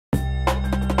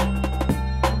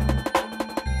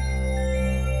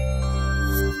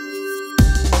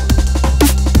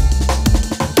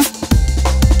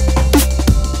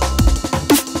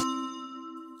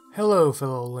Hello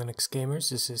fellow Linux gamers,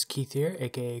 this is Keith here,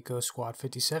 aka Ghost Squad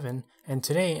 57, and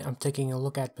today I'm taking a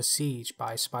look at Besiege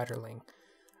by Spiderling.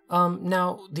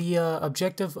 Now the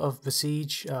objective of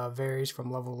Besiege varies from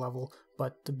level to level,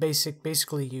 but the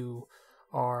basically you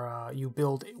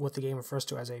build what the game refers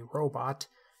to as a robot,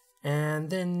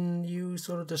 and then you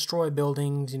sort of destroy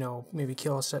buildings, maybe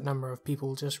kill a set number of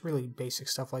people, just really basic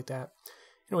stuff like that.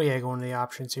 Anyway, go into the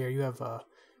options here. You have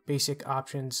basic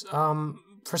options.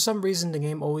 For some reason, the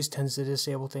game always tends to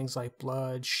disable things like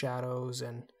blood, shadows,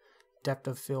 and depth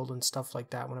of field and stuff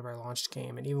like that whenever I launch the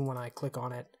game. And even when I click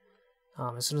on it,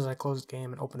 as soon as I close the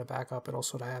game and open it back up, it'll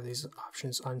sort of have these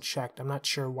options unchecked. I'm not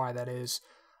sure why that is.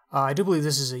 I do believe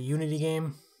this is a Unity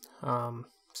game,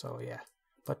 so yeah.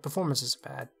 But performance isn't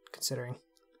bad, considering.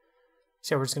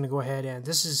 So we're just going to go ahead, and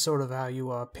this is sort of how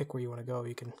you pick where you want to go.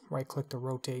 You can right-click to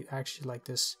rotate. I actually like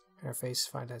this interface.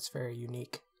 I find that's very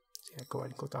unique. So yeah, go ahead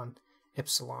and click on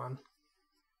Epsilon.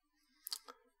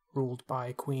 Ruled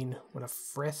by Queen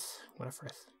Winifred.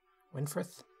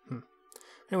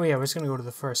 Anyway, yeah, we're just going to go to the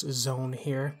first zone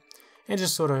here and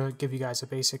just sort of give you guys a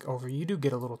basic overview. You do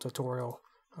get a little tutorial,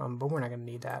 but we're not going to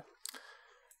need that.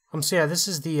 So yeah, this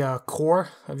is the core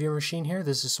of your machine here.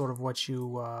 This is sort of what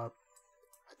you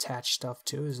attach stuff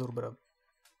to. There's a little bit of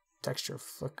texture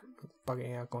flick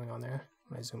bugging out going on there.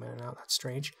 When I zoom in and out, that's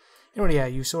strange. Anyway, yeah,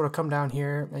 you sort of come down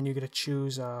here and you get to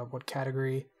choose what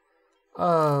category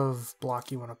of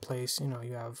block you want to place.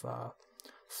 You have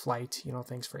flight,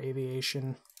 things for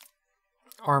aviation,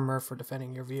 armor for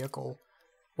defending your vehicle,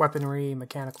 weaponry,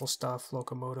 mechanical stuff,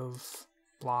 locomotive,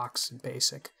 blocks, and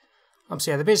basic.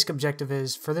 So yeah, the basic objective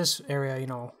is for this area,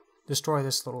 destroy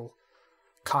this little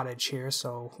cottage here.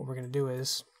 So what we're going to do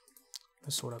is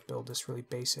just sort of build this really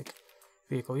basic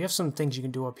vehicle. You have some things you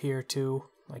can do up here too,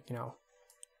 like,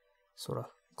 sort of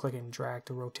click and drag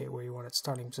to rotate where you want its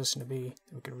starting position to be.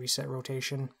 We can reset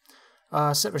rotation.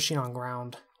 Set machine on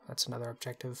ground, that's another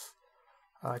objective.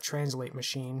 Translate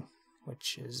machine,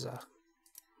 which is,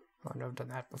 I've never done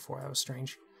that before, that was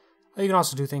strange. You can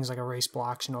also do things like erase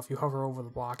blocks. If you hover over the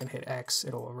block and hit X,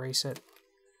 it'll erase it.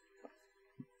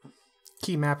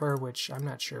 Key mapper, which I'm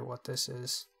not sure what this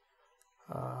is.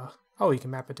 Oh, you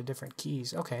can map it to different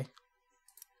keys. Okay.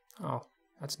 Oh,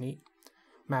 that's neat.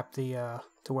 Map the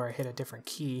to where I hit a different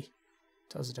key.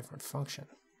 Does a different function.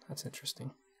 That's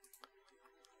interesting.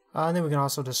 And then we can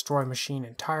also destroy machine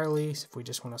entirely if we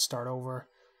just want to start over.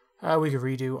 We could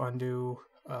redo, undo,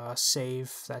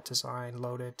 save that design,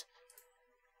 load it,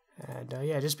 and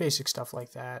yeah, just basic stuff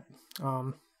like that.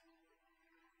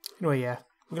 Anyway, yeah,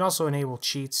 we can also enable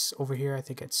cheats over here. I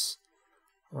think it's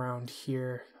around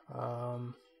here.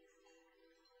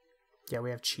 Yeah,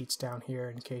 we have cheats down here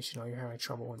in case you're having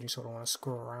trouble when you sort of want to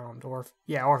screw around, or if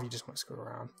you just want to screw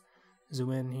around.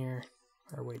 Zoom in here,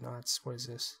 or wait, no, what is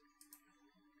this?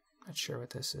 Not sure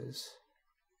what this is.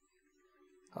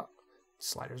 Oh,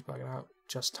 slider's bugging out.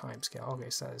 Just time scale. Okay,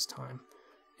 so that is time.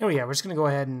 Anyway, yeah, we're just gonna go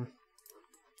ahead and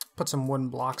put some wooden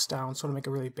blocks down, sort of make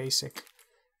a really basic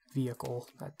vehicle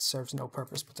that serves no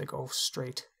purpose, but they go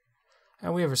straight.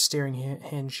 And we have a steering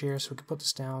hinge here, so we can put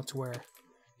this down to where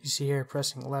you see here,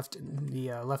 pressing left, the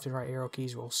left and right arrow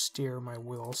keys will steer my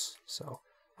wheels. So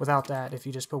without that, if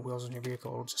you just put wheels on your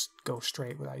vehicle, it'll just go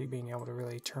straight without you being able to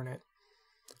really turn it.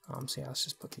 So yeah, let's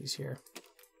just put these here.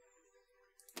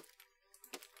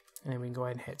 And then we can go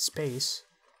ahead and hit space.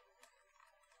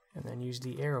 And then use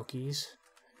the arrow keys.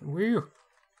 Woo!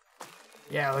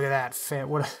 Yeah, look at that.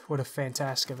 What a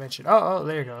fantastic invention. Oh,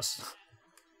 there it goes.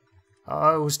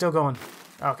 Oh, we're still going.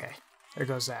 Okay, there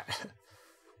goes that.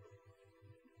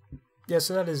 Yeah,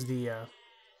 so that is the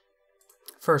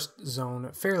first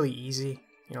zone. Fairly easy,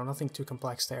 nothing too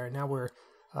complex there. Now we're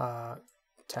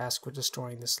tasked with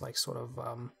destroying this sort of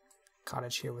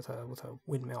cottage here with a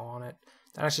windmill on it.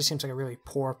 That actually seems like a really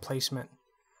poor placement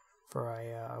for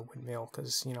a windmill,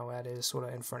 because that is sort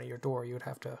of in front of your door. You would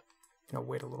have to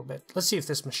wait a little bit. Let's see if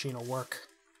this machine will work.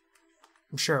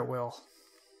 I'm sure it will.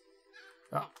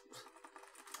 Oh,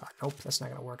 nope, that's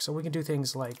not gonna work. So we can do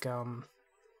things like oh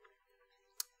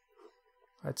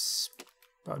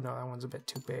no, that one's a bit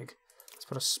too big. Let's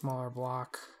put a smaller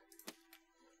block.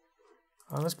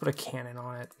 Let's put a cannon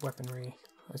on it. Weaponry.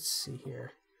 Let's see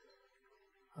here.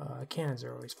 Cannons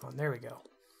are always fun. There we go.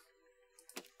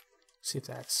 See if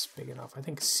that's big enough. I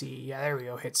think C. Yeah, there we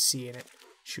go. Hit C and it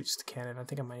shoots the cannon. I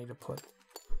think I might need to put a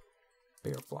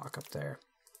bigger block up there.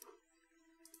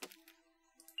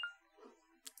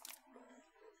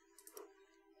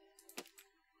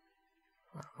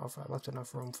 I don't know if I left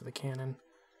enough room for the cannon.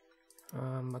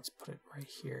 Let's put it right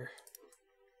here.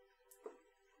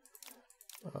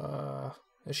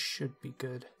 This should be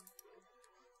good.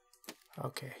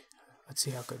 Okay, Let's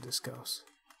see how good this goes.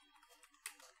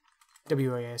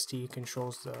 WASD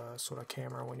controls the sort of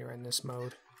camera when you're in this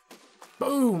mode.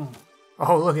 Boom!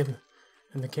 Oh, look at it.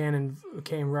 And the cannon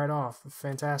came right off.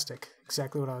 Fantastic.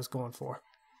 Exactly what I was going for.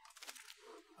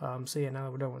 So yeah, now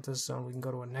that we're done with this zone, we can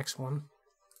go to a next one.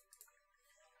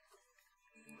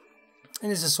 And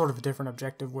this is sort of a different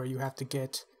objective where you have to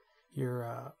get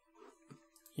your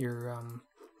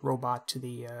robot to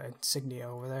the insignia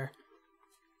over there.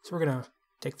 So we're gonna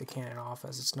take the cannon off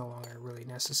as it's no longer really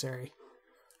necessary.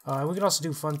 We can also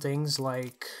do fun things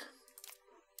like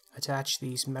attach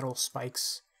these metal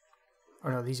spikes. Oh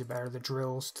no, these are better. The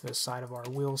drills to the side of our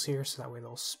wheels here, so that way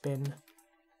they'll spin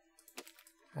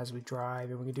as we drive.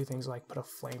 And we can do things like put a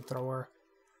flamethrower.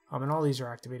 And all these are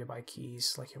activated by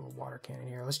keys, like you have a water cannon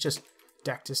here. Let's just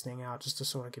deck this thing out just to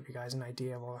sort of give you guys an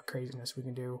idea of all the craziness we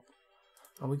can do.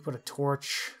 We can put a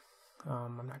torch.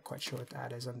 I'm not quite sure what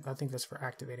that is. I think that's for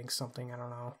activating something. I don't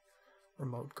know.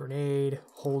 Remote grenade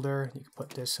holder. You can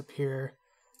put this up here.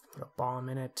 Put a bomb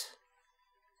in it.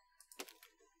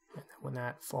 And then when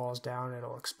that falls down,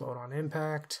 it'll explode on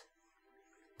impact.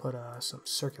 Put some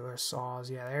circular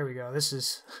saws. Yeah, there we go. This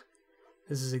is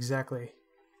exactly.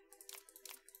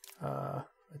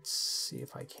 Let's see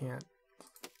if I can't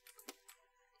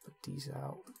put these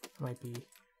out. Might be.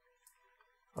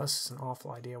 Oh, this is an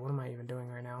awful idea. What am I even doing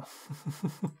right now?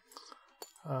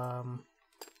 I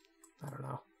don't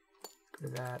know. Go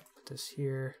to that. Put this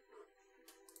here.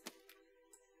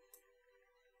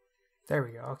 There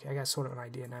we go. Okay, I got sort of an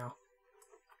idea now.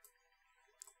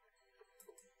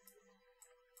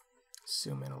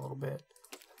 Zoom in a little bit.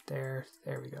 There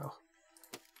we go.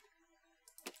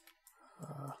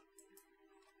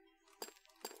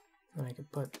 Then I could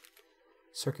put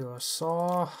circular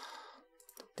saw.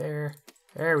 There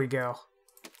we go.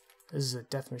 This is a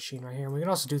death machine right here. We can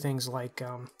also do things like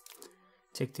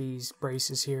take these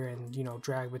braces here and, you know,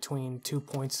 drag between 2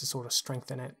 points to sort of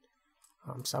strengthen it.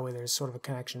 So that way there's sort of a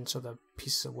connection so the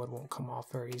pieces of wood won't come off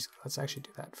very easily. Let's actually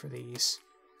do that for these,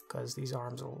 because these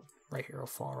arms will, right here, will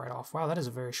fall right off. Wow, that is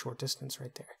a very short distance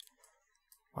right there.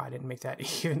 Wow, I didn't make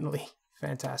that evenly.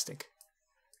 Fantastic.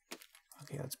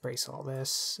 Okay, let's brace all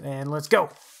this, and let's go!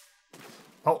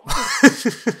 Oh!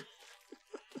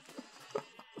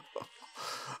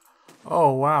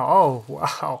 Oh, wow. Oh,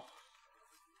 wow.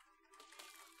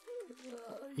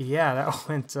 Yeah, that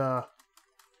went,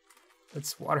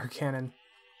 let's water cannon.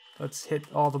 Let's hit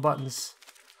all the buttons.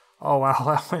 Oh,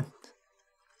 wow,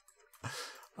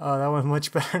 that went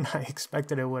much better than I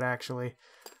expected it would, actually.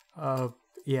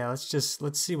 Yeah,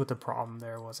 let's see what the problem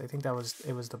there was. I think it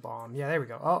was the bomb. Yeah, there we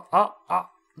go. Oh.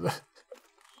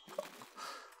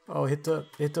 Oh, hit the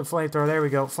flamethrower. There we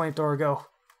go. Flamethrower, go.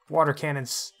 Water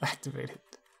cannons activated.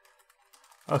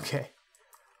 Okay,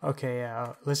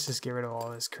 yeah, let's just get rid of all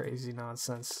this crazy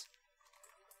nonsense.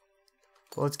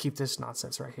 Well, let's keep this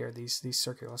nonsense right here, these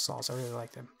circular saws. I really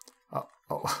like them.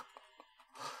 Oh.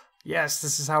 Yes,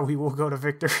 this is how we will go to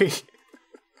victory.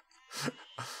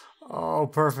 Oh,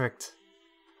 perfect.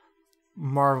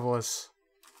 Marvelous.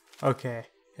 Okay,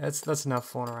 that's enough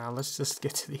fooling around. Let's just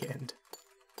get to the end.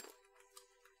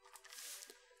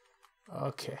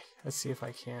 Okay, let's see if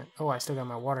I can't. Oh, I still got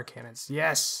my water cannons.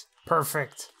 Yes!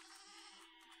 Perfect!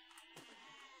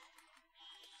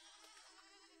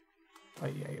 Oh,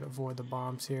 yeah, I gotta avoid the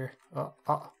bombs here.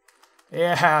 Oh.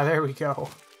 Yeah, there we go.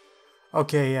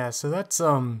 Okay, yeah, so that's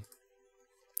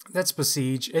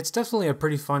Besiege. It's definitely a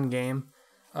pretty fun game.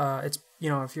 It's, you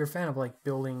know, if you're a fan of, like,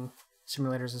 building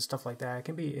simulators and stuff like that, it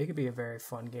could be a very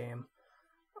fun game.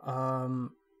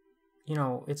 You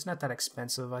know, it's not that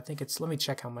expensive. I think let me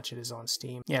check how much it is on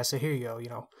Steam. Yeah, so here you go, you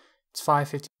know. It's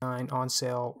 $5.59 on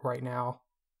sale right now.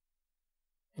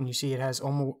 And you see it has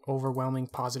overwhelming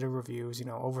positive reviews, you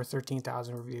know, over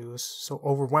 13,000 reviews. So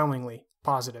overwhelmingly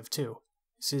positive too.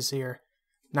 It says here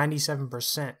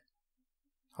 97%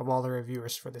 of all the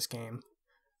reviewers for this game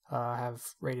have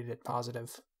rated it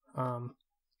positive. And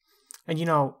you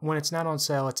know, when it's not on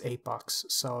sale, it's $8.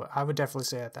 So I would definitely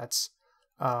say that's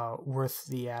worth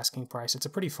the asking price. It's a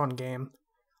pretty fun game.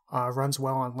 Runs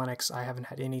well on Linux. I haven't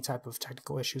had any type of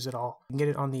technical issues at all. You can get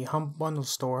it on the Humble Bundle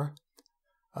store,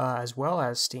 as well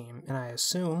as Steam. And I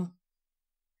assume,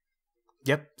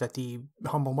 yep, that the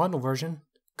Humble Bundle version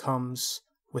comes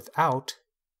without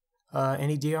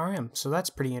any DRM. So that's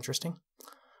pretty interesting.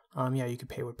 Yeah, you can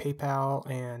pay with PayPal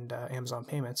and Amazon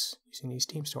payments using the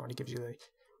Steam store, and it gives you the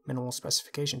minimal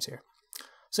specifications here.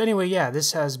 So anyway, yeah,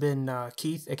 this has been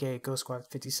Keith, aka Ghost Squad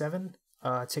 57,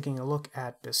 taking a look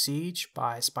at Besiege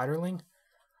by Spiderling.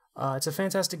 It's a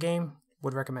fantastic game.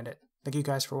 Would recommend it. Thank you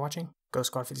guys for watching. Ghost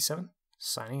Squad 57,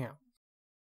 signing out.